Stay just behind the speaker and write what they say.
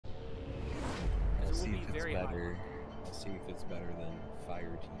very high. better. I'll see if it's better than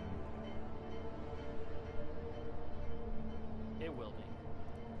fire team. It will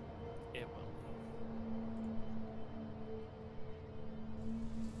be. It will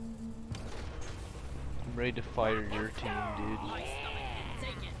be. I'm ready to fire your team, dude.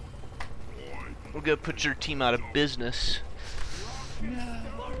 We're gonna put your team out of business.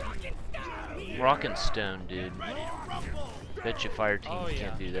 Rock and stone, dude. Bet your fire team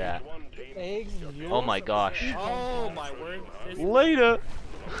can't do that. Eggs and mules? Oh my gosh. Oh my word. Later!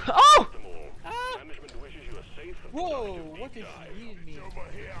 Oh! Ah! Whoa, what did you need me?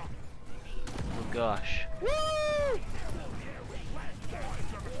 Oh gosh. Woo!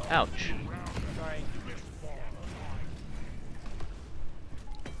 Ouch. Sorry.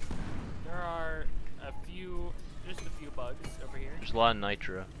 There are just a few bugs over here. There's a lot of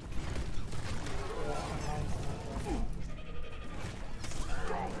nitro.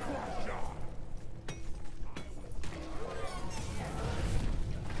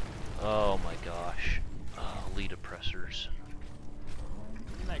 Oh my gosh. Lead oppressors.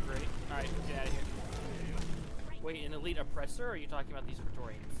 Isn't that great? Alright, get out of here. Wait, an elite oppressor, or are you talking about these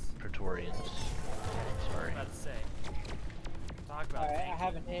Praetorians? Praetorians. I was Sorry. about to say. Talk about Alright, I tanks.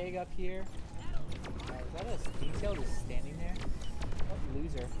 have an egg up here. Is that a detail just standing there? What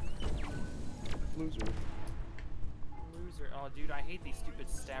loser? Loser. Loser. Oh, dude, I hate these stupid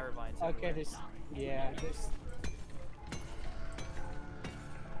Staravines. Okay, there's... Yeah, there's...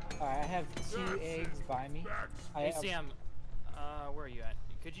 Alright, I have 2 eggs by me. Hey, Sam, where are you at?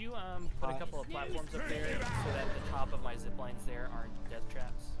 Could you put a couple of platforms up there so that the top of my zip lines there aren't death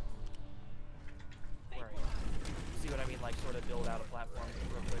traps? Where are you? See what I mean? Like, sort of build out a platform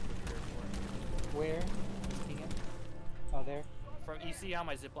real quick with your floor. Where? Oh, there? From, you see how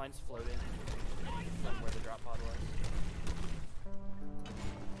my zip line's floating from where the drop pod was?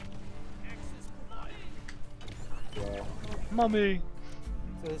 Wow. Mummy!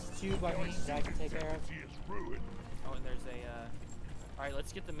 So there's 2 by me that I can take care of. Oh, and there's a, alright,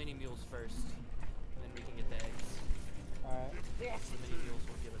 let's get the mini mules first, and then we can get the eggs. Alright. The mini mules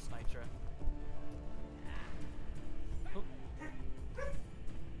will give us nitro. Oh.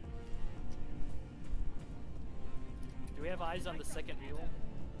 Do we have eyes on the second mule?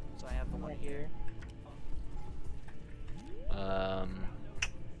 So I have the one Right here.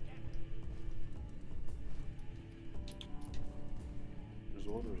 There's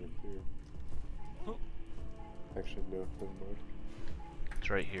one right here. Oh. Actually, no, never mind. It's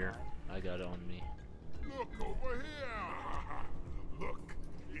right here. I got it on me. Look over here! Look,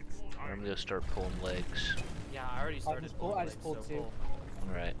 it's time. I'm gonna start pulling legs. Yeah, I already started just pulling pull- I just legs, pulled so 2. pull.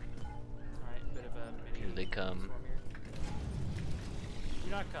 Alright. Alright, bit of a mini Here they come. storm here.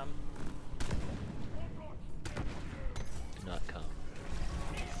 Do not come. Do not come.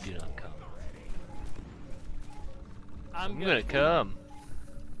 Do not come. I'm gonna come.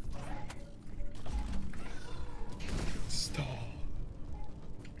 Stop.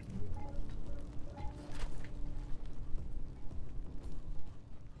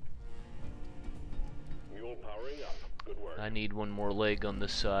 Mule powering up. Good work. I need one more leg on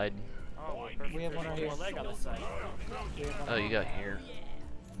this side. Oh, well, perfect. We have one There's right more here. leg on this side. Oh, you got here.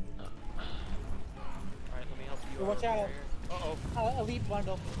 Alright, let me help you. Oh, watch out. Uh-oh. Elite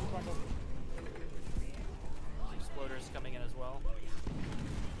bundle. Elite bundle. Exploders coming in as well.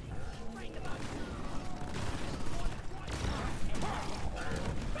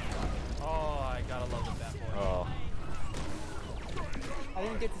 Oh, I gotta love the bat boy. Oh, I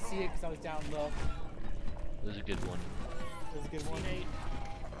didn't get to see it because I was down low. it was a good one. It was a good one. Nate,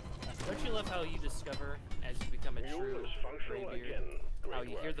 don't you love how you discover as you become a true Mule is functional graybeard, again. how Great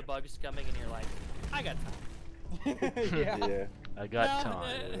you work. hear the bugs coming and you're like, I got time. Yeah. Yeah. I got No,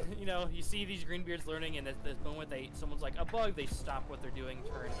 time. you know, you see these greenbeards learning, and at the moment someone's like, a bug, they stop what they're doing,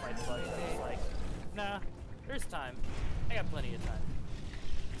 turn, fight the bug, and it's like, nah, there's time. I got plenty of time.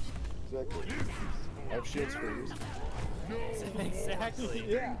 Exactly. I have shields for you. Exactly.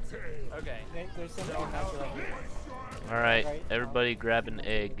 Yeah. Okay. There's something else right here. Alright, Right. everybody grab an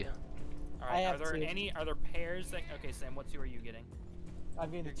egg. All I right. Are have there 2. are there pairs that? Okay, Sam. What 2 are you getting? I'm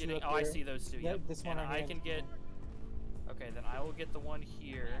getting You're the 2 getting. up Oh, I here. see those 2. Yeah, Yep. this one and I'm I getting. can get. Okay, then I will get the one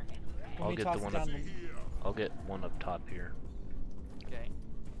here. Let I'll me get toss the it one down up. the- I'll get one up top here. Okay.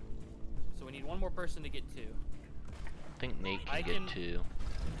 So we need one more person to get 2. I think Nate I can can- get 2.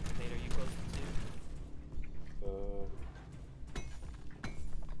 Nate, are you close to 2?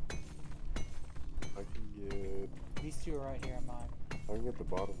 I can get. These 2 are right here on mine. I can get the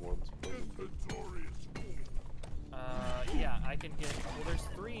bottom ones. Yeah, I can get. Well, there's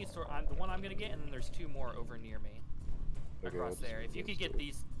 3. So the one I'm gonna get, and then there's 2 more over near me. Okay, Across I'll just there. get If you those could get 2.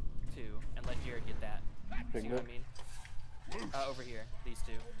 these 2 and let Jared get that. See what I mean? Over here, these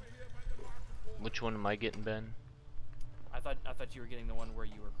two. Which one am I getting, Ben? I thought you were getting the one where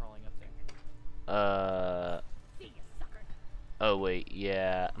you were crawling up there. Oh wait,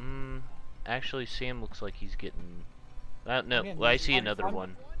 yeah. Actually, Sam looks like he's getting. No, getting well, I this- see I'm- another I'm-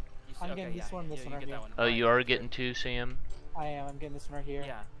 one. You I'm okay, getting this yeah, one, this yeah, one you right get here. that one. Oh, you Alright, are getting two, Sam. I am. I'm getting this one right here.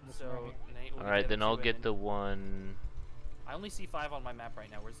 Yeah. This So one right here. Nate, we'll All right, get then I'll two get and the one. I only see 5 on my map right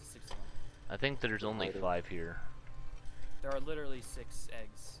now. Where's the 6th one? I think there's only 5 here, There are literally 6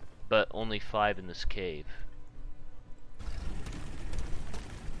 eggs. but only 5 in this cave.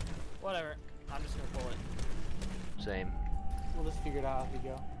 Whatever. I'm just gonna pull it. Same. We'll just figure it out as we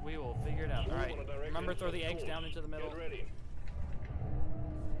go. We will figure it out. All right. Remember, throw the eggs down into the middle. Get ready.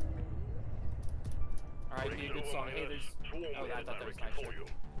 All right, be a good song. Hey, there's. Oh, I thought that was nice. For you.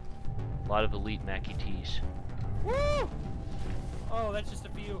 A lot of elite Mackie T's. Woo! Oh, that's just a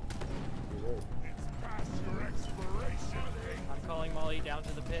few. It's past your expiration date. I'm calling Molly down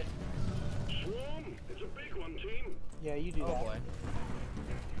to the pit. Swarm, it's a big one, team. Yeah, you do Oh that. boy.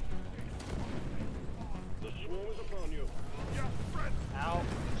 The swarm is upon you. Ow.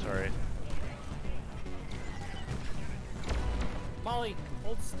 Sorry. Molly,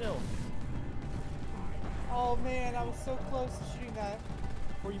 hold still. Oh man, I was so close to shooting that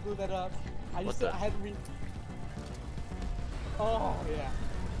before you blew that up. I What just the- I hadn't Oh yeah.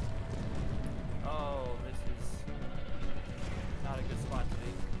 Oh, this is not a good spot to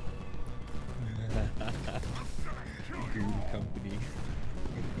be. Goon company.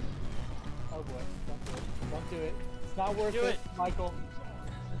 Oh boy, don't do it. Don't do it. It's not worth Do it, it. Michael.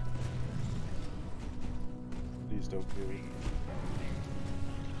 Please don't do it.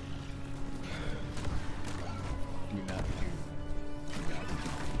 Do not do.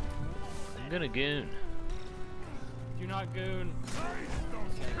 I'm gonna goon. Do not goon.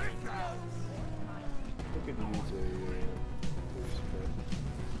 We could use a boost,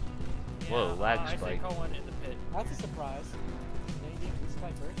 but Whoa, lag I say spike. call one in the pit. That's a surprise. Yeah, you didn't this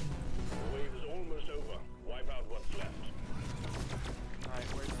fight first. The wave is almost over. Wipe out what's left. All right,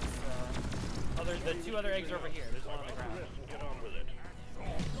 where's this? Oh, there's the 2 other eggs over here. There's one on the ground. Rest and get on with it.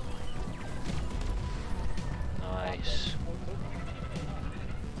 Nice.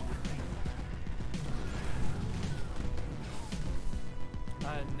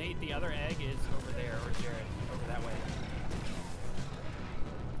 Nate, the other egg is over there, or Jared, over that way.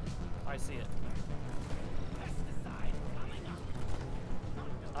 I see it.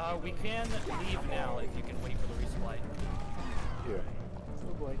 We can leave now if you can wait for the resupply. yeah.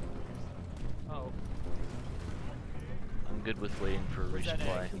 Oh boy. Oh, I'm good with waiting for a Where's that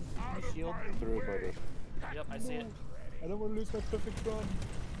resupply. egg? The shield. Throw it by the. yep, I see it. I don't want to lose my perfect run.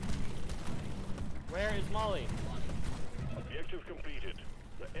 Where is Molly? Objective completed.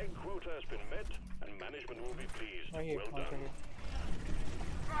 The egg quota has been met, and management will be pleased. Right here. Well Right done. here.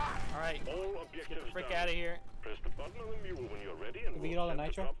 All right, All get the objectives frick done. out of here. Press the button on the mule when you're ready, and Did we we'll get all the set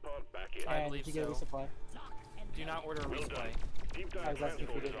nitro? top part back in. I And believe did you get a so. resupply? Do not order a Well resupply. done. Deep I dive was asking if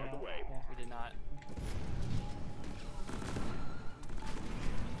transport you is did on now. the way. Yeah. We did not.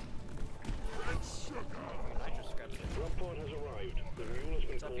 Nitro scraps it. Drop pod has arrived. The mule has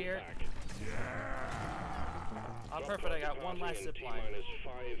been It's up called here. back. Oh, Drop perfect. pod I got one last departing in zip line. T-minus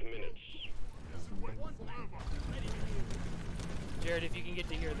 5 minutes. Jared, if you can get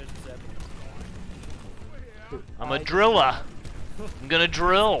to here, there's a zip. I'm a driller. I'm gonna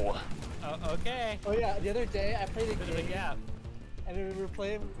drill. Oh, okay. Oh yeah, the other day I played a Bit of a game gap. and we were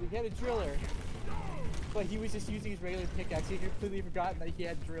playing. We had a driller, but he was just using his regular pickaxe. He had completely forgotten that he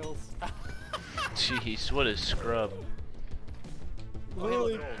had drills. Jeez, what a scrub.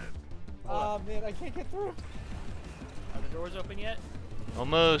 Literally. Oh man, I can't get through. Are the doors open yet?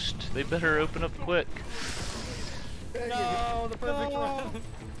 Almost. They better open up quick. No, the perfect No. run.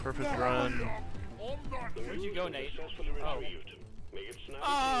 Perfect run. Where'd you go, Nate? Successfully Oh. retrieved. Make it snap.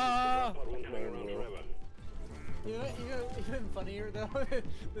 Ah! The drop pod won't hang around forever. You know, even funnier though,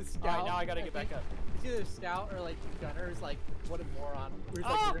 the scout. Alright, now I gotta get back up. It's either scout or like gunner is like, what a moron. He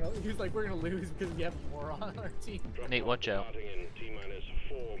was like, Ah! we're gonna lose because we have a moron on our team. Drop Nate, pod watch out. departing in T-minus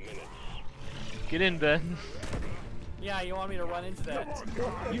 4 minutes. Get in, Ben. Yeah, you want me to run into that?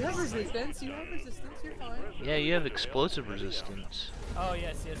 You have resistance. You have resistance. You're fine. Yeah, you have explosive resistance. Oh,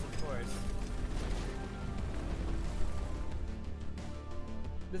 yes, of course.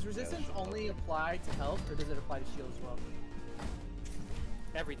 Does resistance only apply to health, or does it apply to shield as well?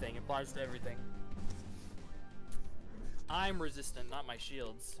 Everything applies to everything. I'm resistant, not my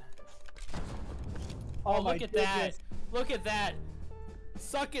shields. Oh, my look at that! goodness. Look at that!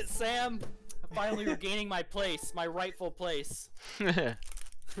 Suck it, Sam! I'm finally regaining my place, my rightful place.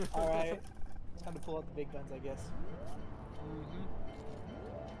 All right. Time to pull out the big guns, I guess.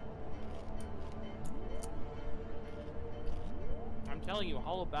 I'm telling you,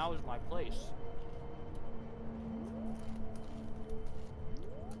 Hollow Bow is my place.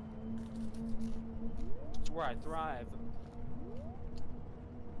 It's where I thrive.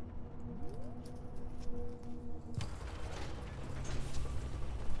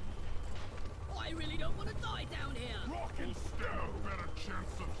 I really don't want to die down here. Rock and stone, better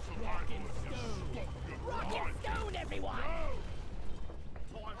chance of survival. Rock and stone, everyone.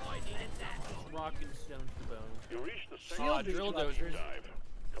 Rock and stone to the bone. You reach the Oh, second drill dozers. dive.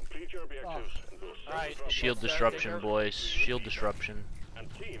 Complete your objectives and go Alright. Shield disruption, boys. Shield disruption. And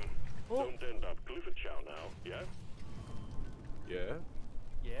team, don't end up Clifford Chow now, yeah? Yeah?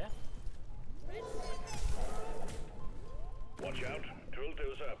 Yeah? Watch out, drill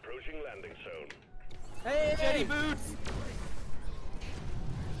dozer approaching landing zone. Hey, Jetty boots!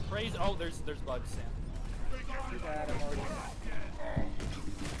 Praise. Oh, there's bugs, Sam. Too bad, I'm already.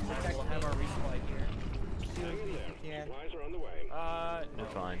 We'll have our resupply here. Do Hang it in if there, you can. supplies are on the way. No. We're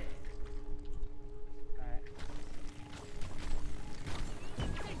fine. Alright.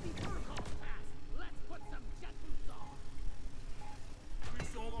 Safety protocol passed. Let's put some jet boots on.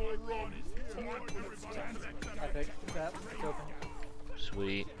 Epic. What's up? It's open.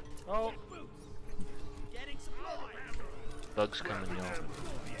 Sweet. Oh, Getting supplies. Bugs coming, y'all.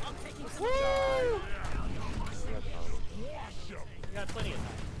 I'm taking some. we got plenty of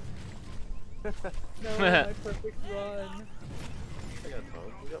time. No, my perfect run. I got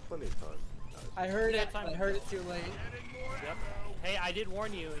time. We got plenty of time. I heard Yeah, it. time. I heard it too late. Yep. Hey, I did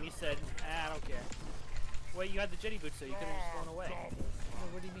warn you, and you said, I don't care. Well, you had the jetty boots, so you could have just flown away. Oh,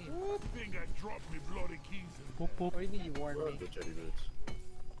 what do you mean? Think I dropped me bloody keys in. What do you mean you warned Where are me? the jetty boots?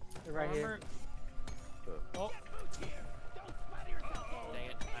 They're right here. Oh. Dang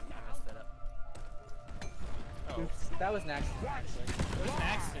it, I messed that up. Oh. Oops, that was an accident. Actually. It was an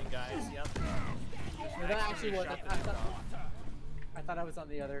accident, guys. Yep. No, that actually wasn't. Shot the dude off. I thought I was on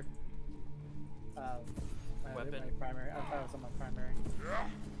the other. Weapon. My primary. I thought I was on my primary.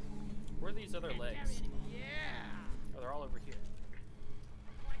 Where are these other legs? Oh, they're all over here.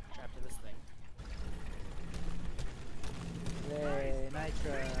 Trapped in this thing. Yay,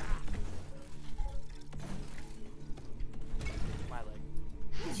 Nitro. My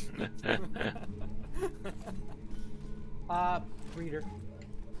leg. Breeder.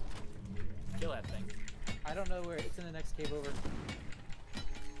 Kill that thing. I don't know where. It's in the next cave over.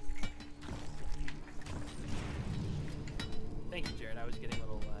 Thank you, Jared. I was getting a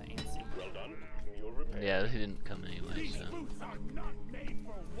little antsy. Well done. You'll repair. Yeah, he didn't come anyway, so. Boots are not made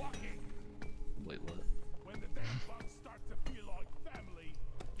for walking. Wait, what? When the damn bugs start to feel like family,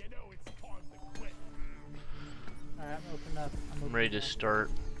 you know it's time to quit. Alright, I'm opening up. I'm ready to start.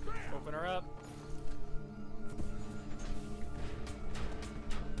 Open her up.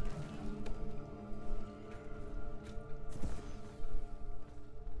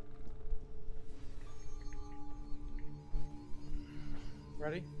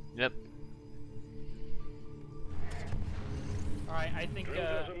 Ready? Yep. Alright, I think, Drill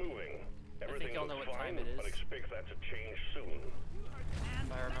dozer moving. Everything y'all know looks what time fine, it is. but expect that to change soon.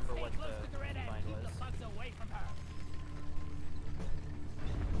 if I remember what the line was. The bugs away from her.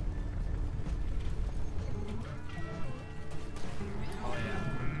 Oh,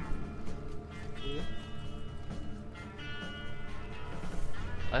 yeah.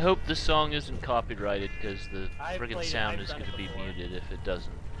 I hope this song isn't copyrighted because the I've friggin' played it, sound I've is done going it to be before. muted if it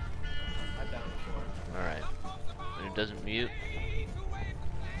doesn't. I've done it before. Alright. And it doesn't mute?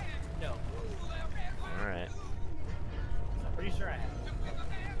 No. Alright. I'm pretty sure I have.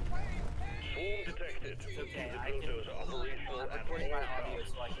 Swarm detected. It's okay. The I drill can. dozer operational I'm at recording my all audio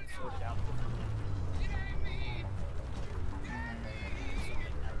costs. so I can sort it out.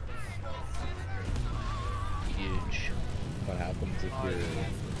 Huge. What happens if you're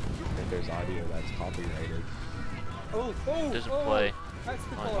if there's audio that's copyrighted? Oh, oh, It doesn't oh, play. That's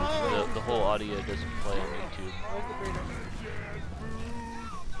the On, color. the whole audio doesn't play on YouTube. Where's the breeder?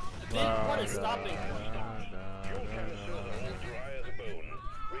 Then what is stopping? Fuel canisters are dry as a bone.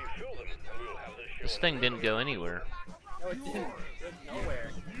 Refill them, and we'll have this show. This thing didn't go anywhere. No, it didn't. It went nowhere.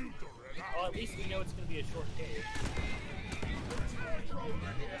 Well, at least we know it's going to be a short cave.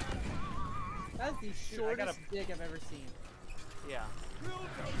 That's the shortest dig I've ever seen. Yeah.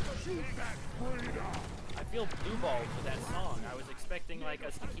 I feel blue balled with that song. I was expecting like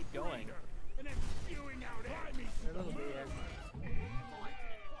us to keep going. A little bit, yeah.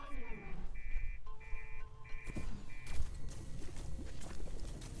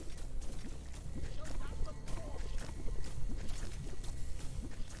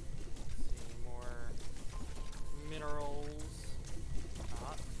 See more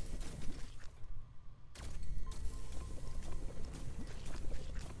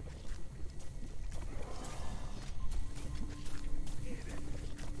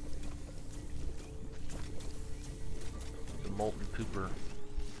molten pooper.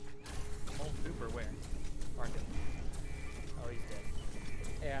 Old Cooper, where? Mark him. Oh, he's dead.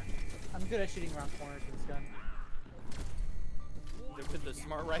 Yeah. I'm good at shooting around corners with this gun. With the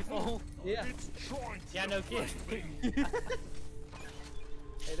smart rifle? Yeah. Yeah, no kidding.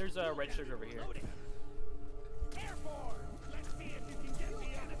 Hey, there's red sugar over here.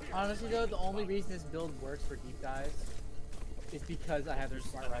 Honestly though, the only reason this build works for deep dives is because I have the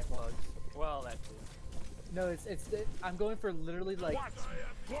smart rifle. Bugs. Well, that too. No, I'm going for literally like,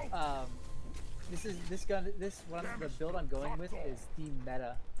 the build I'm going with is the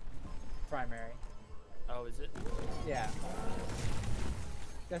meta primary. Oh, is it? Yeah.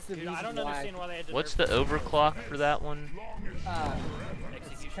 That's the Dude, reason I don't understand why they had to What's nerf the overclock for that one?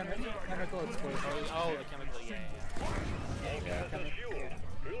 execution. Chemical explosives. Oh, the chemical, yeah. All gas is fueled.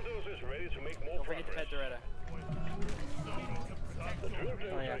 Drill dozer is ready to make more Don't forget to progress. pet Doretta. The drill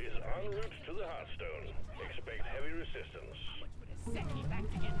dozer Oh, yeah. is en route to the Hearthstone. Expect heavy resistance. Set me back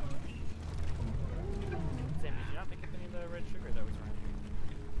together. Sam, did you not pick up any of the red sugar that was around?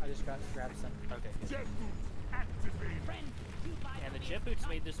 I just grabbed some. Okay. Good. Jet boots activated. Friend, you buy And the jet boots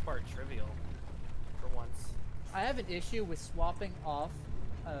made this part trivial. For once. I have an issue with swapping off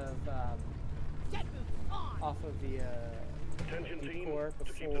of jet boots on. the Attention team, core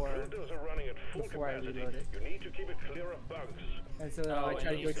to keep the before drill dozer running at full before I capacity, reload it. you need to keep it clear of bugs. and so Oh, I and try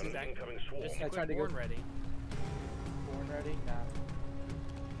then to you go should to An incoming swarm. Just I equip tried to go- born ready. born ready. Nah.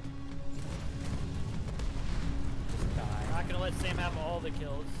 Just I'm die. not gonna let Sam have all the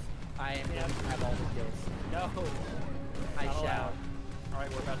kills. I am going to have all the kills. No. I Not shall. allowed.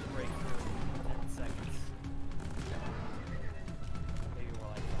 Alright, we're about to break through in 10 seconds. Maybe more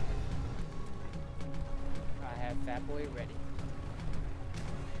like 5. I have Fat Boy ready.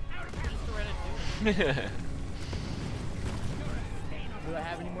 Just Doretta doing. Do I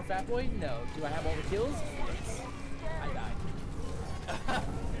have any more Fat Boy? No. Do I have all the kills? Yes. I died.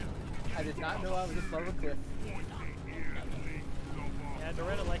 I did not know I was above a cliff. Yeah,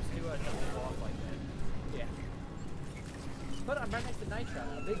 Doretta likes to double walk like that. Yeah. But I'm right next to Nitro,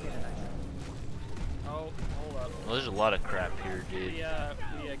 a big fan of Nitro. Oh, hold up. Well, there's a lot of crap here, dude. We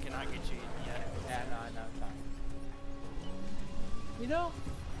cannot get you yet. Yeah, no, I know, I'm fine. You know,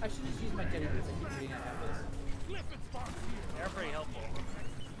 I should just use my jetty boots and keep reading out this. They're pretty helpful.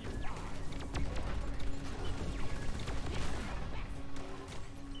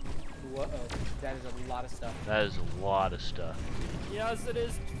 Whoa, that is a lot of stuff. That is a lot of stuff. Yes, it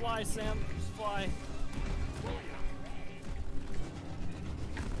is. Fly, Sam. Just fly.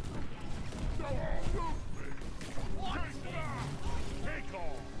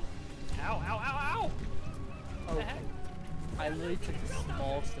 Ow, ow, ow, ow! Oh, The heck? I literally took the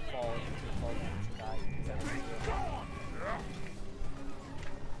smallest to fall into the fall damage and died. That was real.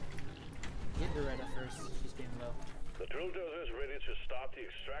 Get Doretta first. She's getting low. The drill dozer is ready to start the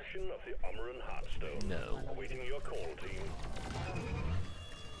extraction of the Umaran Hearthstone. No. Awaiting your call, team.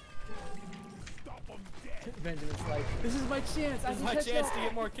 Benjamin's like, this is my chance. This is my chance to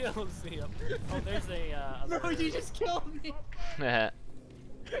get more kills. Yep. Oh, there's a. No, you just killed me.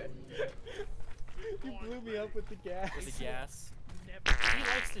 Dude, You blew me up with the gas. With the gas. He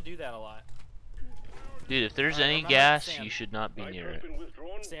likes to do that a lot. if there's Alright, any remember, gas, Sam. you should not be near it. Been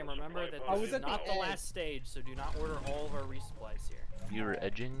withdrawn. Sam, remember that I this was is at the not the edge. last stage, so do not order all of our resupplies here. You were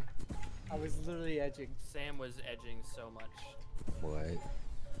edging? I was literally edging. Sam was edging so much. What?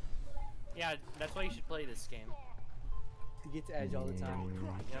 Yeah, that's why you should play this game. You get to edge all the time.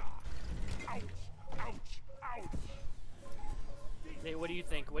 Yep. Hey, what do you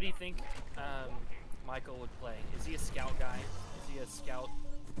think? What do you think Michael would play? Is he a scout guy? Is he a scout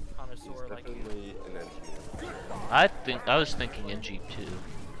connoisseur like you? Definitely an engineer. I was thinking NG2.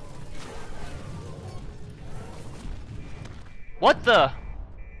 What the?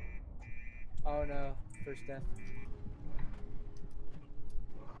 Oh no, first death.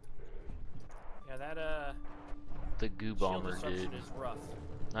 Yeah, that The goo shield bomber, disruption dude. is rough.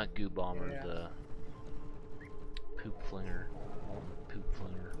 Not goo bomber, Yeah. the poop flinger. Poop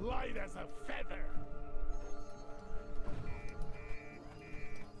flinger. Light as a feather.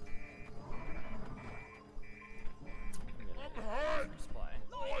 I'm hurt. Supply.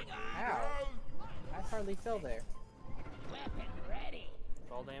 Ow. I hardly fell there. weapon ready.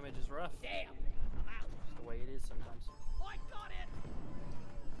 Fall damage is rough. Damn. I'm out. It's the way it is sometimes. I got it.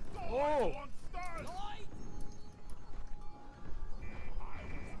 Oh! On stars. Light. I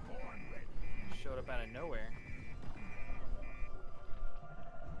was born ready. Showed up out of nowhere.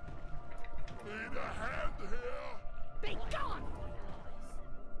 Need a hand here. Be gone.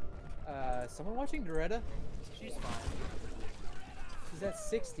 Someone watching Doretta? She's fine. She's at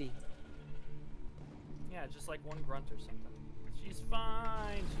 60. Yeah, just like one grunt or something. She's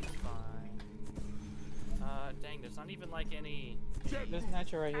fine. She's fine. Dang, there's not even like any There's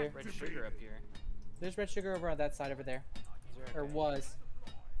nitro right here. red sugar up here. There's red sugar over on that side over there. Is there? Or Okay. was.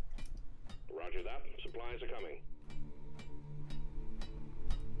 Roger that. Supplies are coming.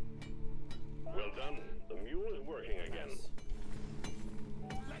 Well done. The mule is working again. Nice.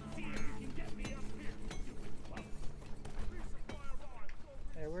 Let's see if you can get me up here. You fuck. Resupply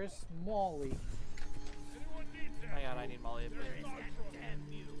arrived. Hey, where's Molly? Anyone needs that? Hang on, I need Molly up here.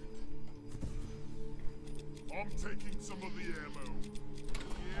 I'm taking some of the ammo.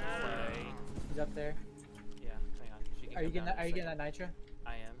 Play. He's up there. Yeah, hang on. She can Are you come getting down that? in Are a you getting second. that nitro?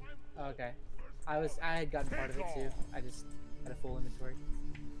 I am. Oh, okay. I had gotten part of it too. I just had a full inventory.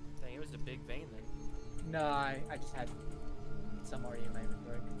 Dang, it was a big vein then. No, I just had some already in my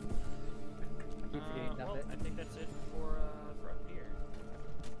inventory. I keep forgetting Well, about it. I think that's it for up here.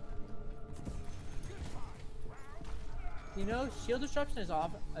 You know, shield disruption is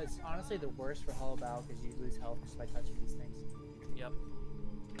honestly the worst for Hollow Bow because you lose health just by touching these things. Yep.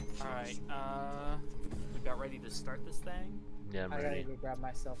 Alright, we about ready to start this thing? Yeah, I'm I gotta ready. go grab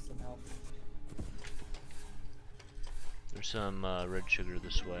myself some health. There's some red sugar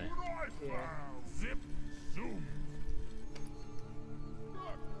this way. Yeah. Zip, zoom.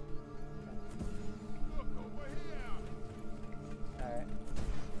 Look over here. Alright.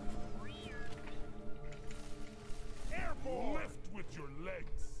 Airborne. Lift with your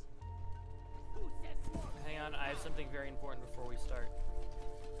legs. Who says swarm? Hang on, I have something very important before we start.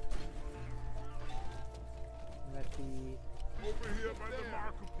 Let the Over here by the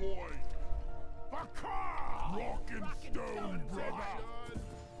marker point. Baka! Rock and stone, brother.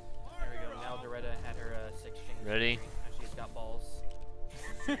 There we go, now Doretta had her 6 chains. Ready? And she's got balls.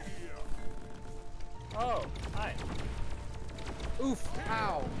 Oh, hi. oof!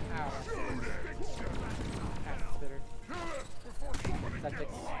 Ow! Ow! Ass spitter. Septic.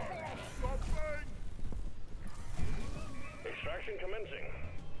 Extraction commencing.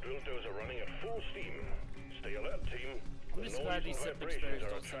 Drill dozer running at full steam. Stay alert, team. I'm just glad these septic spitters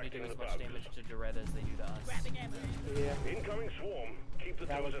don't seem to do as much damage to Doretta as they do to us. Grabbing ammo. Yeah. Incoming swarm. Keep the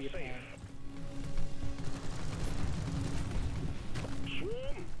That would be dozer a safe. plan.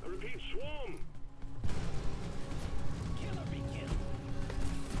 Swarm! I repeat, swarm! Killer be killed.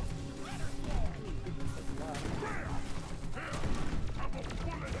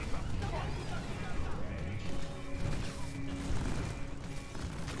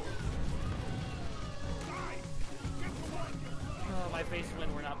 Oh, my face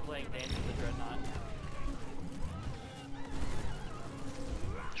when we're not playing Dance with the Dreadnought.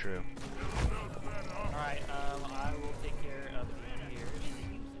 True. Alright, I will take care of the engineers.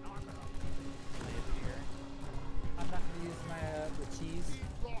 Here. I'm not gonna use my the cheese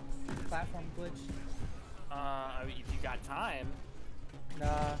platform glitch. I mean, if you got time.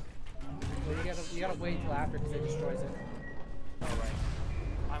 Nah. Well, you gotta wait until after because it destroys it. Alright.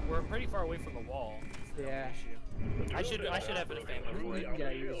 We're pretty far away from the wall. So Yeah. I should have enough ammo for it.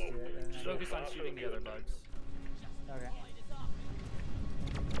 Yeah, you just do it. Just focus on shooting the other bugs. Okay.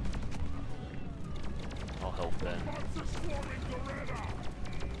 I'll help then. Alright,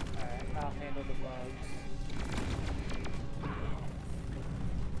 I'll handle the bugs.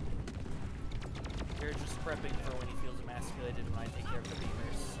 You're just prepping for when he feels emasculated when I take care of the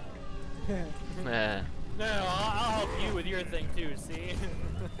beamers. Eh. No, I'll help you with your thing too, see?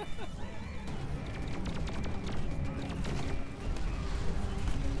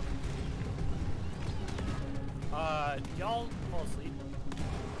 Y'all fall asleep?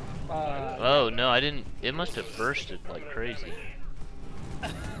 Oh no, I didn't. It must have bursted like crazy. I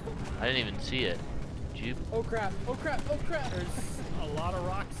didn't even see it. Did you? Oh crap! Oh crap! Oh crap! There's a lot of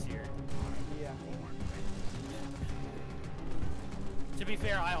rocks here. Yeah. To be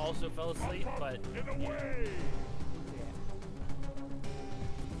fair, I also fell asleep, but In the way.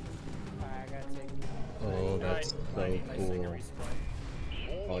 Alright, I gotta take. Oh, that's Alright, so nice thing to cool.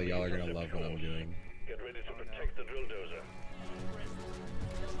 respawn. Oh, y'all are gonna love what I'm doing. Get ready to protect the drill dozer.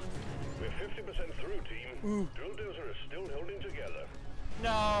 We're 50% through, team. Drill dozer is still holding together. No,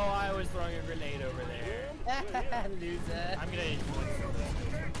 I was throwing a grenade over there. Loser. I'm gonna influence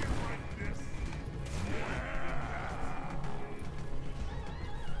this.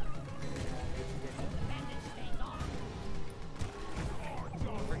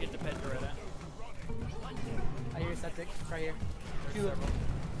 Don't forget to pet Doretta. I hear septic. It's right here. There's several.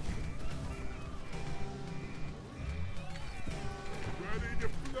 Ready to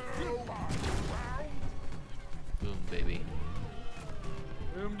blow. Boom, baby.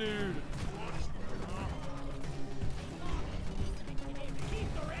 Boom, dude. Keep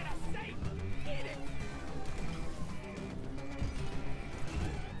the Retta safe. Get it.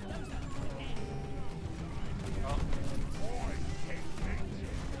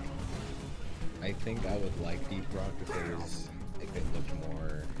 think I would like Deep Rock if it looked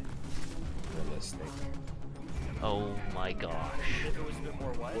more realistic. Oh my gosh. If it was a bit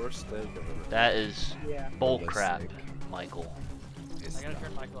more what? Worst thing I've ever. That is Yeah. bull Realistic. crap, Michael. It's I gotta not.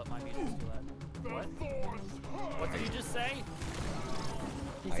 turn Michael up. My music's too loud. What? What did you just say?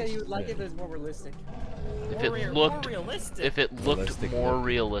 He said you would like it if it was more realistic. If it More looked realistic. if it looked Realistic more looking.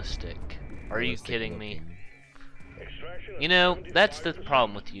 realistic. Are you Realistic kidding me? looking. Extraction You of know, that's the 75%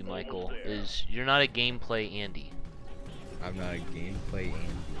 problem with you, almost Michael, there. is you're not a gameplay Andy. I'm not a gameplay Andy.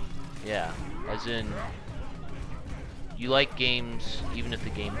 Yeah, as in you like games even if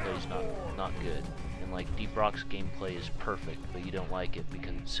the gameplay's not good. And like Deep Rock's gameplay is perfect, but you don't like it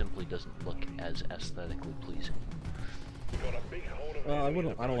because it simply doesn't look as aesthetically pleasing. Got a big horde of Well,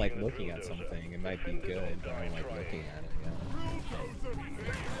 enemies I don't like approaching the looking at bulldozer. something. It might be good, but I don't like looking at it. Yeah.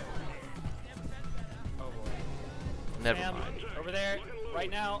 Oh boy. Never Sam, mind. over there, right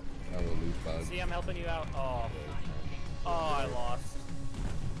now. Oh, a loot bug. See, I'm helping you out. Oh. Oh, I lost.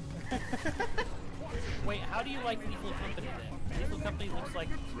 Wait, how do you like Lethal Company then? Lethal Company looks like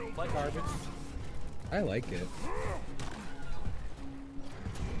butt garbage. I like it.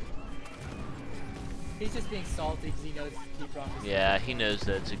 He's just being salty because he knows Deep Rock is Yeah, he knows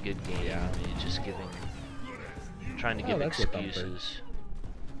that it's a good game. Yeah. He's just trying to Oh, give that's a thumper. excuses.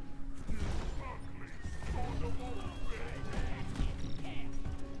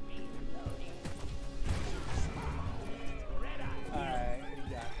 Alright, we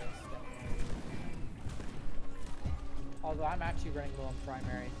got this. Definitely. Although I'm actually running low on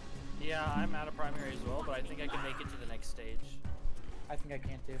primary. Yeah, I'm out of primary as well, but I think I can make it to the next stage. I think I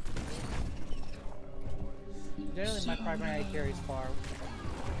can too. Generally, my primary carries far.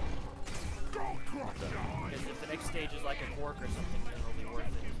 Because if the next stage is like a cork or something, then it'll be worth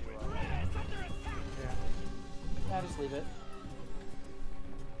it to, Yeah. I'll just leave it.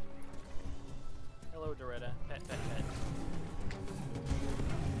 Hello, Doretta. Pet, pet, pet.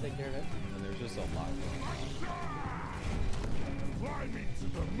 Take care of it. And there's just a lot going on.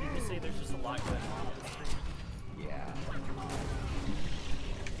 You say there's just a lot going on the screen. Yeah.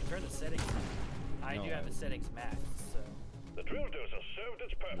 Turn the settings. I do No. have the settings maxed, so. The drill dozer served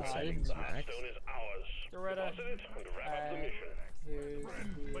its purpose. settings The max. Hearthstone is ours. Doretta. Deposit it and wrap up the mission. Here's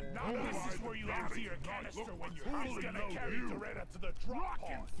the, Now this is where you empty your canister when you're gonna carry Doretta to the drop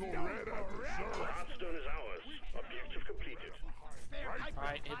pod. The Hearthstone is ours. Objective completed.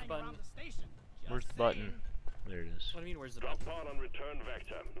 Alright, hit the button. Where's the button? There it is. What do you mean, where's the Drop button? pod on return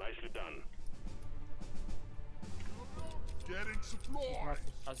vector. Nicely done. Getting supplies.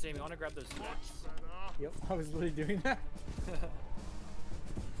 Sam, you want to grab those snacks? Yep, I was literally doing that.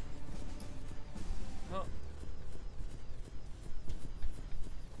 Oh,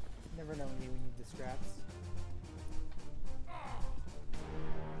 Never know when you need the scraps.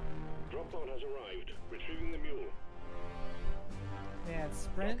 Drop pod has arrived. Retrieving the mule. Man,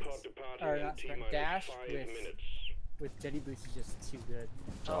 sprint, Drop pod departing or in not sprint, T-minus dash 5 with minutes. Jetty boost is just too good.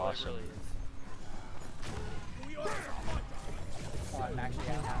 It's oh, awesome. it really is. Oh, I'm actually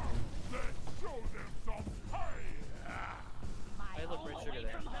out now. Let's show them some pay. Hey, look, red sugar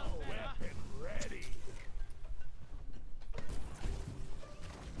there. Weapon ready.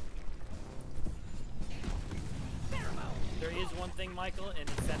 There is one thing, Michael, and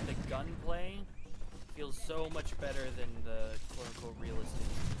it's that the gunplay feels so much better than the quote-unquote realistic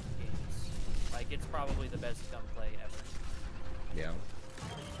games. Like, it's probably the best gunplay ever. Yeah.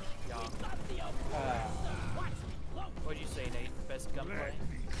 Yeah. Uh, What'd you say, Nate? Best gunplay?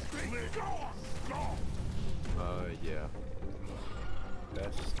 Yeah.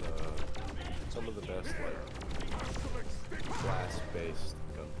 Best, some of the best, like, class-based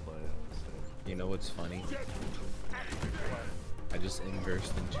gunplay, I would say. You know what's funny? I just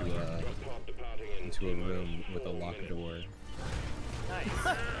inversed into Drop pod departing in a T-minus room with a 4 locked minutes. door.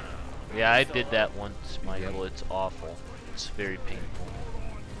 Nice. Yeah, I did that once, Michael. It's awful. It's very painful.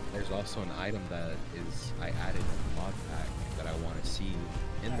 There's also an item that is I added in the mod pack that I want to see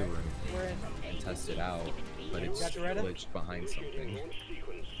in the room we're in. and test it out, but it's Got Doretta? glitched behind something. Launch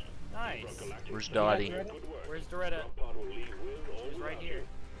sequence. Nice. Where's Dottie? Good work. Where's Doretta? Drop pod will leave with all She's right without here. you.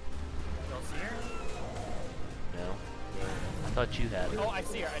 Y'all see her? No. I thought you had Oh, it. I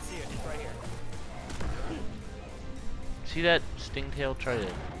see her. I see her. She's right here. See that stingtail? Try to.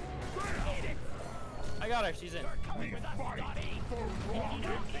 I got her. She's in.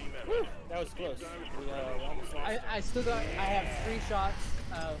 That was close. We almost lost. I still got. I have 3 shots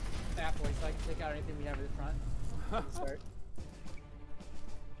of apple, so I can take out anything we have at the front. At the start.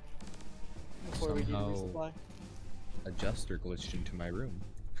 Before we do the Somehow- resupply. Adjuster glitched into my room.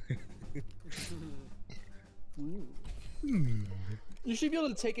 You should be able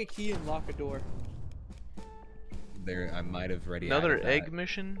to take a key and lock a door. There, I might have already Another added egg that.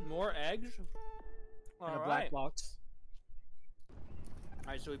 mission? More eggs? And a black box.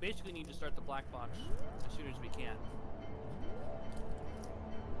 Alright, so we basically need to start the black box as soon as we can.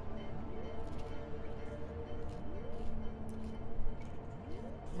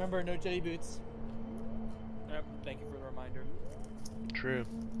 Remember, no jetty boots. Yep, thank you for the reminder. True.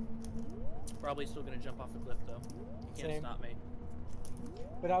 Probably still gonna jump off the cliff though. You can't Same. stop me.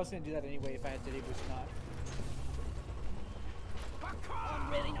 But I was gonna do that anyway if I had jetty boots or not.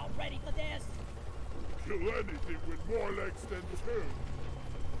 I'm really not ready for this. Kill anything with more legs than two.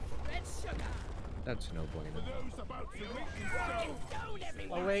 Red sugar. That's no For bueno. those about to reach the stone. Stone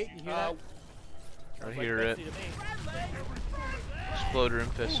everyone. Oh wait, you hear that? I hear it. Betsy to me. Exploder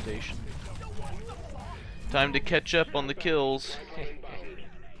infestation. Time to catch up on the kills.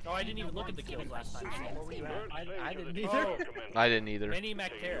 Oh, I didn't even look at the kills last time. So where were you at? I didn't Oh, either. I didn't either. Mini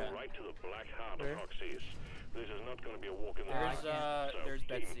Mactera. Right to the black heart Where? of Hoxes. This is not going to be a walk in the There's park. there's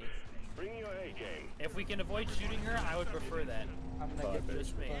Betsy. Bring your A game. If we can avoid shooting her, I would prefer that. I'm gonna get this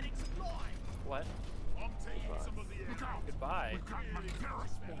Just me. What? I'm taking some of the eggs. Goodbye. Got Mactera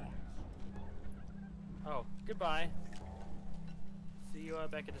spawn. Oh, goodbye. See you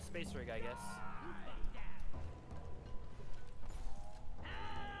back at the space rig, I guess.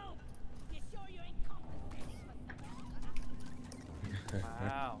 Ow! You sure you ain't compensating?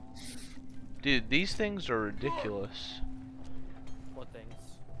 Wow. Dude, these things are ridiculous. What things?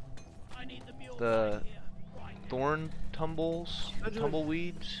 I need the mule The right here. Right. thorn tumbles,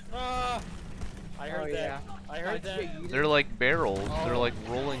 tumbleweeds. Ah! I heard Oh, that. yeah. I heard that. They're like barrels. They're Oh. like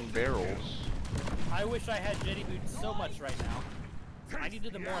rolling barrels. I wish I had jetty boots so much right now. I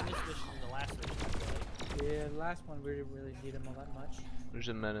needed them more on this mission than the last mission. I feel like. Yeah, the last one we didn't really need them all that much. There's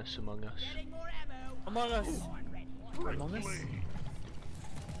a menace among us. Getting more ammo. Among Us. Among Us?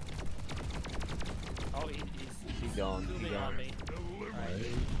 Oh, he's He gone. He zooming on gone. me.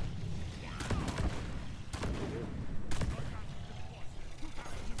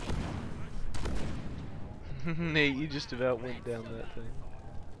 Nate, you just about went down that thing.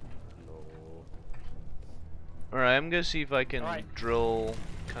 No. Alright, I'm gonna see if I can Alright. drill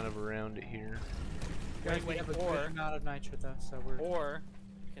kind of around it here. Guys, we wait, have a or- good amount of nitro though, so we're. Or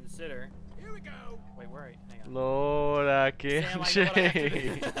consider. Here we go. Wait, where are you? Hang on. Lord, I Sam, can't I know what I have to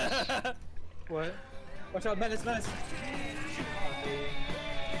change. do. What? Watch out, menace, menace!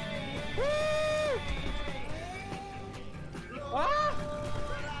 Ah!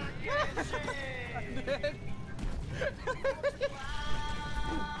 I'm dead.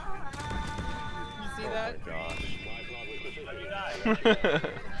 You see that? Oh my gosh. How do you die?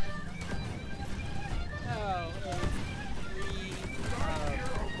 No, it was three.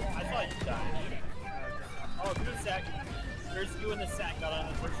 I thought you died. Oh, good sack. There's you in the sack got on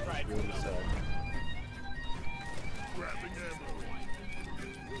the first try. You're in the sack. Grabbing ammo.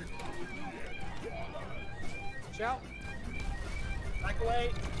 Watch out! Back away.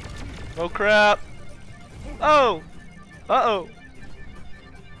 Oh crap! Oh! Uh-oh!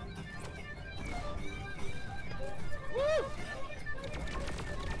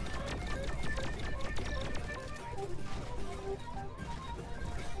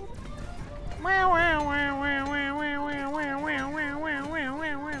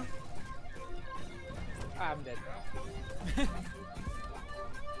 I'm dead.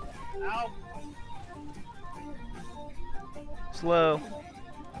 Ow. Slow.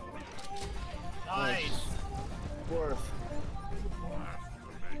 Nice. Fourth.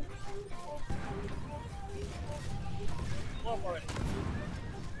 Go for it.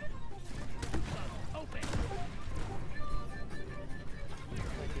 Open.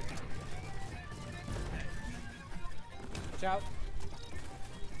 Watch out!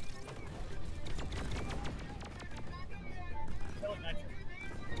 Kill it, Nitro.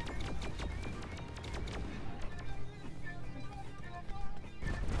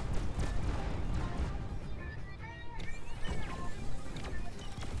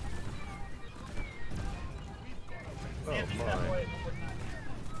 Oh Sam, use that my. boy one more time.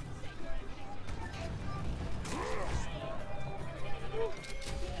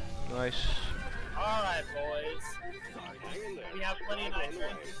 Nice. Alright, boys. We have plenty of nitro.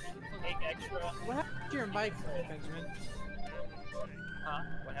 Take extra. What happened to your mic, Benjamin? Huh?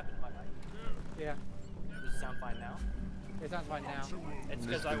 What happened to my mic? Yeah, Does it sound fine now? it sounds fine now. It's Miss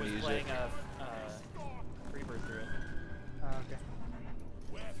because the I was music. playing a Freebird through it. Oh, okay.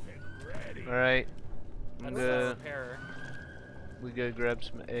 Weapon ready. Alright. That's I'm the gonna, repairer. we gotta grab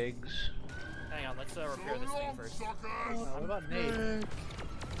some eggs. Hang on, let's repair this thing first. Suckers. What about Nate?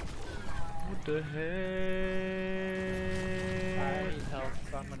 What the I heck? need help,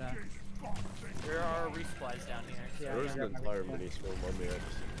 so I'm gonna There are resupplies down here. Yeah, There's yeah, an entire mini swarm on me. I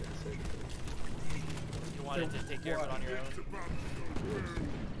just didn't say anything. You wanted to take care of it on your own.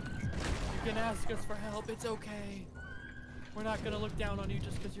 You can ask us for help. It's okay. We're not gonna look down on you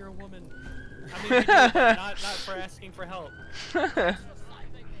just because you're a woman. I mean, we do, but not for asking for help.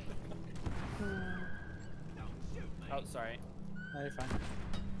 Oh, sorry. No, you're fine.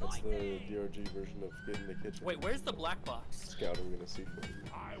 That's the DRG version of getting the kitchen. Wait, where's the black box? Scout, I'm gonna see for you.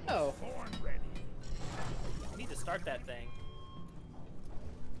 Oh. I need to start that thing.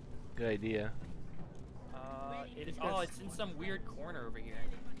 Good idea. It's in some weird corner over here.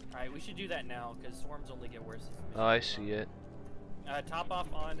 Alright, we should do that now, because swarms only get worse. Oh, I see it. Top off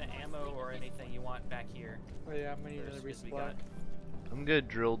on ammo or anything you want back here. Oh yeah, I'm gonna need another First, 'cause we resupply. I'm good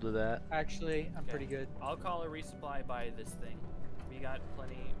drilled to that. Actually, I'm Okay. pretty good. I'll call a resupply by this thing. We got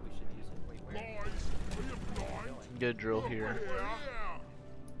plenty, we should use it. Wait, where? I'm good drill here.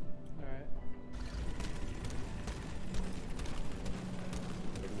 Alright.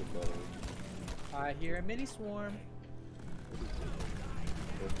 I hear a mini swarm.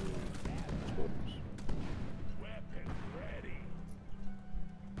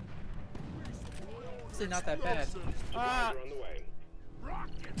 Actually, not that bad. Ah! On the way.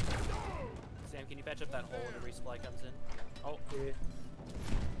 Sam, can you patch up that hole when the resupply comes in? Oh, Yeah.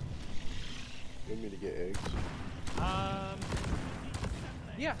 Need me to get eggs?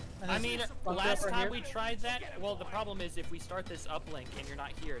 Yeah. and I there's mean, a bunker last up right time here. we tried that, well, the problem is if we start this uplink and you're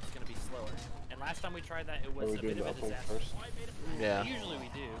not here, it's going to be slower. And last time we tried that, it Are was we a doing bit the of a uplink disaster. first? Yeah. Usually we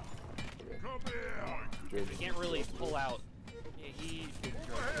do. Good. We can't really pull out. Yeah, he did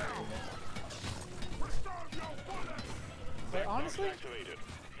But honestly, Activated.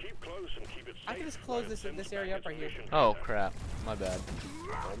 Keep close and keep it safe. I can just close this area up right here. Oh crap, my bad.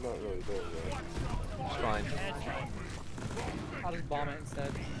 I'm not really there yet. It's fine. I'll just bomb it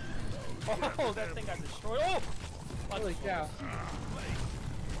instead. Oh, that thing got destroyed. Oh! Holy cow.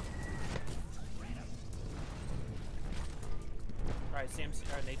 Alright, Nate's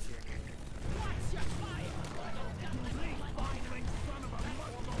here.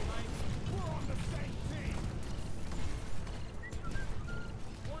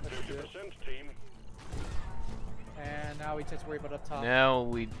 50% team. And now we just worry about up top.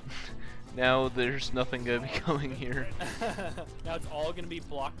 Now there's nothing gonna be coming here. Now it's all gonna be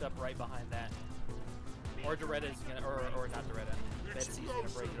blocked up right behind that. Or Doretta's gonna, or not Doretta. Betsy's gonna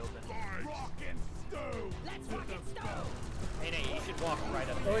break it open. Hey Nate, you should walk right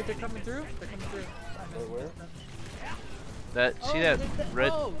up Oh there. wait, they're coming through? They're coming through. Wait, where? See that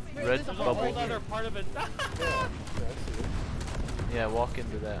red wait, red there's a bubble? Whole other part of it. Yeah, I see it. Yeah, walk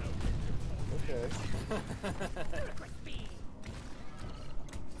into that. Okay.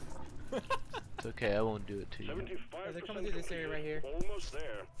 It's okay, I won't do it to you. 75% Oh, they're coming through this area right here. Almost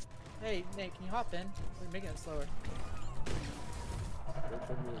there. Hey, Nate, can you hop in? We're making it slower. Don't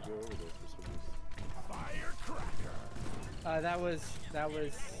tell me to go over there for some reason. That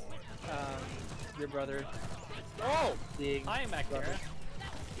was your brother. Oh! Being I am back there. brother.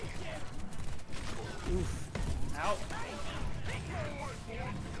 Oof. Out.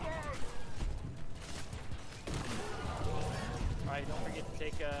 Alright, don't forget to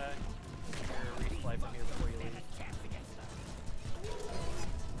take your resupply from here before you leave.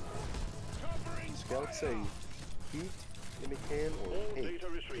 Scouts say heat in a can or All hate data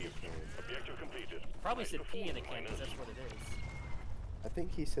in a received. can. Objective completed. Probably Right said before pee in a the can because that's what it is. I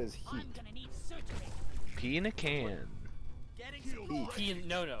think he says heat. Pee in a can. Heat. Pee in,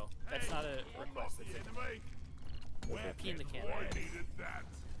 no, that's not a request. That's it. Okay. Pee in the can.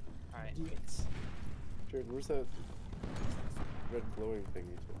 Alright. Jared, where's that red glowing thing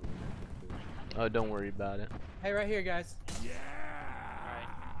you told me? Oh, don't worry about it. Hey, right here, guys. Alright.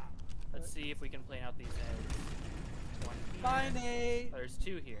 Let's see if we can plan out these eggs. One here. Bye, Nate. There's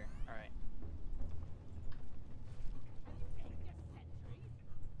two here. Alright.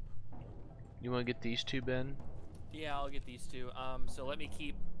 You want to get these two, Ben? Yeah, I'll get these two. So let me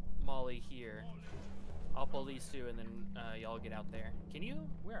keep Molly here. I'll pull these two and then y'all get out there. Can you?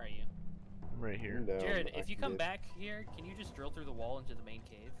 Where are you? I'm right here. No, Jared, I if you can come get- back here, can you just drill through the wall into the main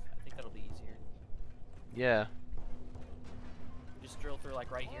cave? I think that'll be easier. Yeah. Just drill through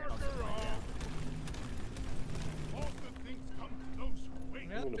like right here and I'll zip right down.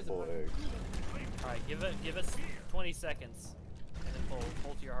 I'm gonna pull eggs. Alright, give us 20 seconds. And then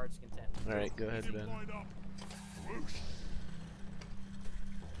pull to your heart's content. Alright, go ahead, Ben.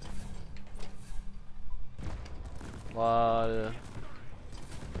 Lot of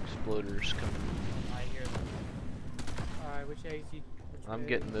exploders coming. I hear them. Alright, which eggs you? Which I'm egg?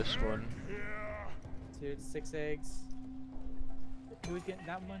 getting this one. Dude, 6 eggs. Who's getting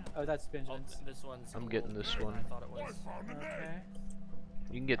that one? Oh, that's Oh, Benjamin's. this one's. I'm a getting little this better one. than I thought it was. Okay.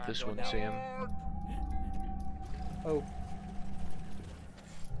 You can get Alright, this going one, down. Sam. Oh,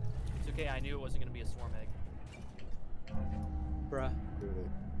 It's okay. I knew it wasn't gonna be a swarm egg. bruh. Really.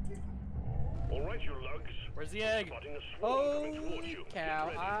 All right, you lugs. Where's the egg? Spotting a swarm coming towards Holy you. cow! Get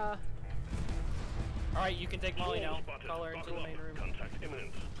ready. Ah, All right, you can take Molly now. Swarm spotted. Call her into Buckle the main up. room. Contact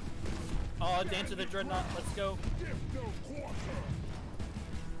imminent. Oh, dance to the dreadnought. Let's go. Give no quarter.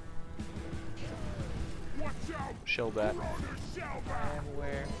 Watch out. Shell back. Run a shell I back. am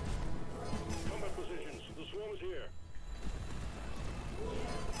aware. Combat positions. The swarm is here.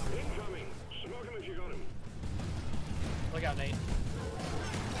 Incoming. Smoke him if you got him. Look out, Nate.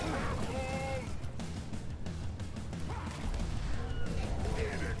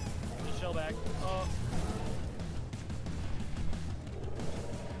 Just shell back. Oh.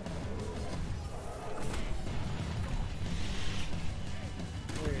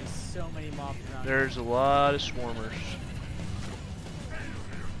 There is so many mobs around. There's a lot of swarmers.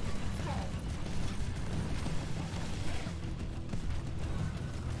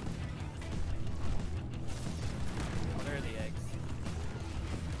 Oh, there are the eggs.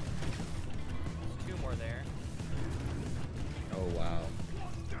 There's 2 more there. Oh wow.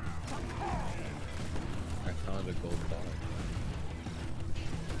 I found a gold bar.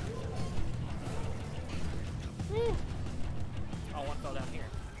 Oh, one fell down here.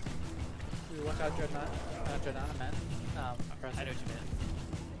 Ooh, watch out, dreadnought. Dreadnought, I meant. I know what you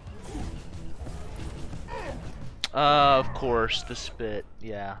meant. Of course, the spit.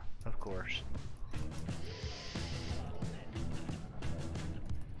 Yeah, of course.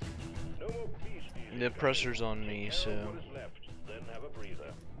 No more bee species. The pressure's on me, Take so. care of what is left, then have a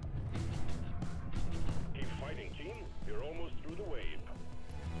breather. Keep fighting, team. You're almost through the wave.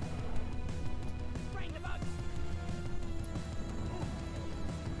 Bring the bugs.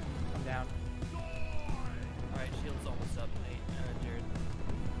 I'm down. Alright, shield's almost up, Nate. Jared.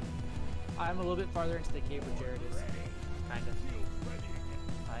 I'm a little bit farther into the cave where Jared is. Kind of.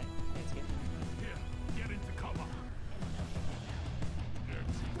 Hi. Thanks again. Here, get into cover.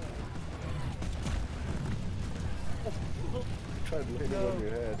 Tried to land it on your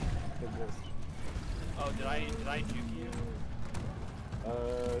head. And missed. Oh, did I juke you?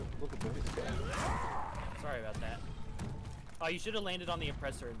 Look at this guy. Sorry about that. Oh, you should have landed on the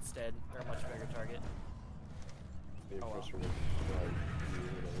oppressor instead. They're a much bigger target. The Oh, well. impressor was like you,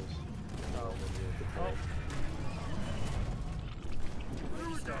 when I was Oh. when you were at the Oh. top. Let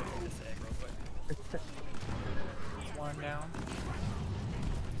me just this egg real quick. One down.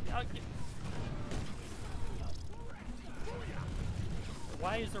 I'll get-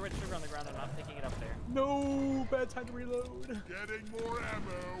 Why is the red sugar on the ground? I'm not picking it up there. No! Bad time to reload. Getting more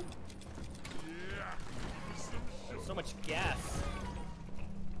ammo. Yeah. Some sugar. So much gas.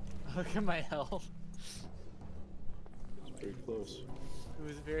 Look at my health. It's pretty close. It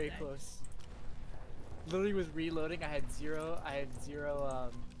was very close. Literally was reloading. I had zero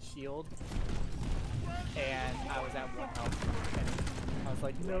shield, and I was at 1 health. And I was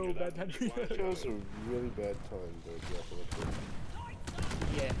like, no, bad time to It reload. chose a really bad time to drop it.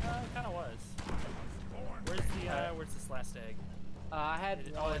 Yeah. It kind of was. Where's this last egg? I had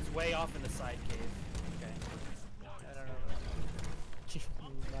Oh, one. it's way off in the side cave. Okay. I don't know. Give me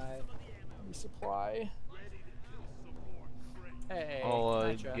my resupply. Hey, I'll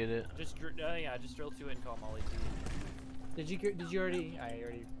Nitro. get it. Just yeah, just drill to it and call Molly. Did you already? I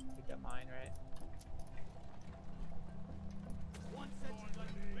already picked up mine, right? One sentry gun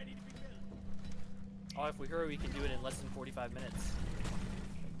ready to be built. Oh, if we hurry, we can do it in less than 45 minutes.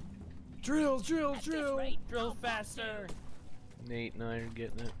 Drill, drill, drill. Right. Drill faster. Nate and I are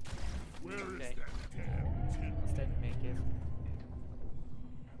getting it. Where is Okay. that damn tin? Let's take make it.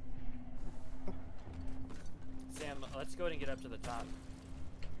 Sam, let's go ahead and get up to the top.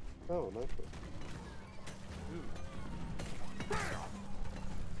 Oh, nice one.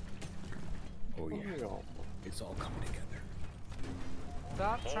 Oh yeah. Oh, It's all coming together.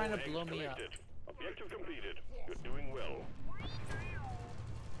 Stop All trying to eggs blow me up. collected. Objective completed. You're doing well.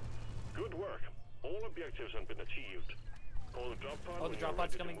 Good work. All objectives have been achieved. Call the drop pod Oh, when the you're drop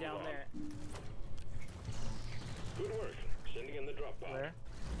pod's ready to coming move down on. there. Good work. Sending in the drop pod. Where?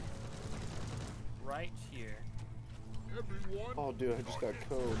 Right here. Everyone, Oh, dude, I just got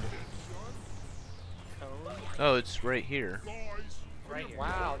coned. Code. Oh, it's right here. guys. Right here.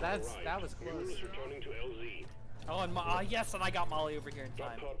 Wow, Alright, that was Muir close. is returning to LZ. Oh, and yes, and I got Molly over here in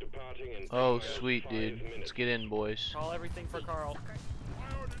Drop time. pod departing in Oh, 5 sweet, dude. minutes. Let's get in, boys. Call everything for Carl.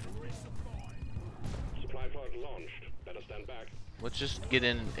 Fired and resupplied. Supply pod launched. Better stand back. Let's just get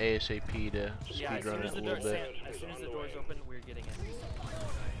in ASAP to Yeah, as soon speedrun as it a the door, little bit. as soon as the door's open, we're getting in.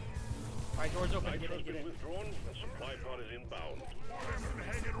 Alright, door's open. Get in, Nitro's get been in. withdrawn. The supply pod is inbound.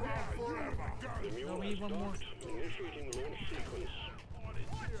 Hanging around forever. The mule has docked. Initiating launch sequence.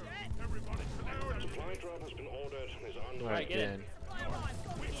 Supply drop has been ordered and is underway. Alright, get get in. in.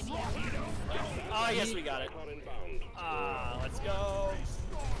 Ah, yes, we got it. Pod inbound. Ah, let's go.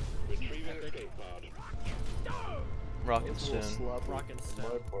 Retrieving escape pod. Rocket It's a little Stone. sloppy Rock and on stone.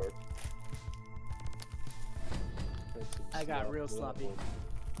 my part. That's some I got slop real to that sloppy. one.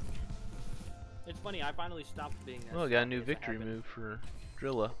 It's funny, I finally stopped being Well, I got a new victory move for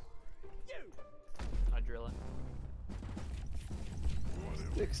Drilla. I drill it.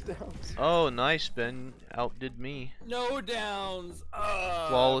 Six downs. Oh, nice, Ben. Outdid me. No downs.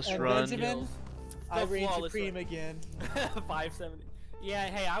 Flawless And run. Benjamin, I reign flawless supreme run. again. 570. Yeah,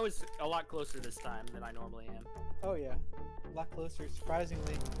 hey, I was a lot closer this time than I normally am. Oh yeah, a lot closer.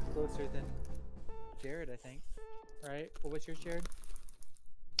 Surprisingly closer than Jared, I think. Right? What was yours, Jared?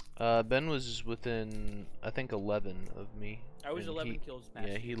 Ben was within, I think, 11 of me. I was and 11 he- kills past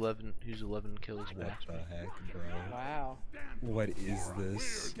Yeah, you. he's 11 kills What past the me. heck, bro? Wow. What is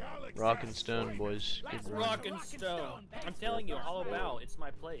this? Rock and Stone, boys. Good run. Rock and stone. I'm telling you, all about. It's my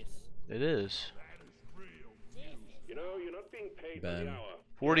place. It is. You know, you're not being paid by Ben. the hour.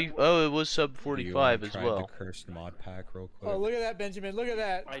 40. Oh, it was sub Do you 45 wanna as try well. the cursed mod pack real quick? Oh, look at that, Benjamin. Look at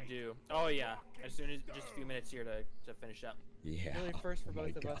that. I do. Oh yeah. As soon as just a few minutes here to finish up. Yeah. Really first for oh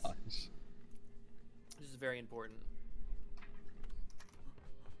my both of us. gosh. This is very important.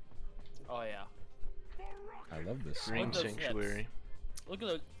 Oh yeah. I love this song. Green Look at those Sanctuary. Look at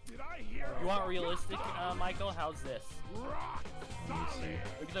those. Did I hear You want realistic, Michael? How's this? rock? Let me see.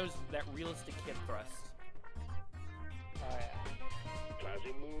 Look at those. That realistic hip thrust. Oh yeah.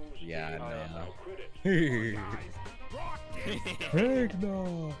 Classy moves. Yeah, Oh, yeah. Now quit it. Heck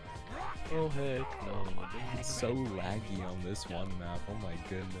no! Oh heck no. It's so laggy on this one map. Oh my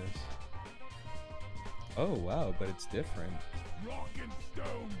goodness. Oh wow, but it's different. Rock and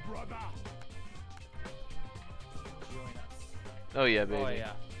stone, brother. Join us. Oh yeah, baby. Oh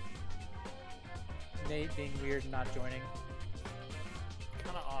yeah. Nate being weird and not joining.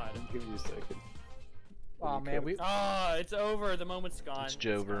 Kind of odd. Give me a second. Oh man, we Ah, it's over. The moment's gone. It's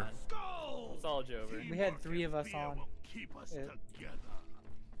Jover. Gone. It's all Jover. we had 3 of us on, Keep us Yeah. together.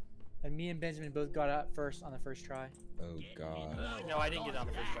 and me and Benjamin both got up first on the first try. Oh god. No, I didn't get on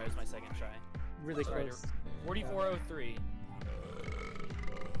the first try. It was my second try. Really Sorry, close. 4403.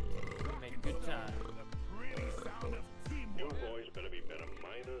 Make a good time. Really sound of You teamwork. boys better be better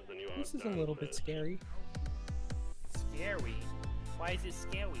miners than you are. This is a little bit dancers. scary. Scary. Why is it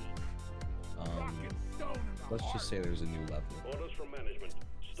scary? Rock and stone in the Let's heart. just say there's a new level. Orders from management.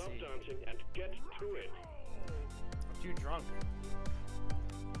 Stop See. dancing and get to it. I'm too drunk.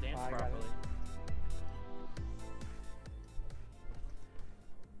 Dance I got it. properly.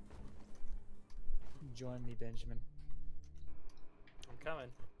 Join me, Benjamin. I'm coming.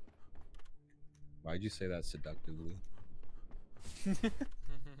 Why'd you say that seductively?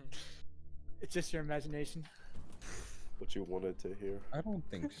 It's just your imagination. What you wanted to hear. I don't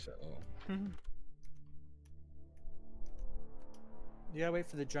think so. You gotta wait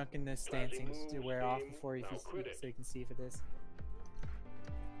for the drunkenness dancing to wear off before you Now can, quit it. so you can see if it is.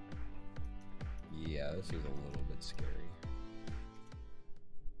 Yeah, this is a little bit scary.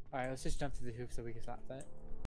 Alright, let's just jump to the hoop so we can stop that.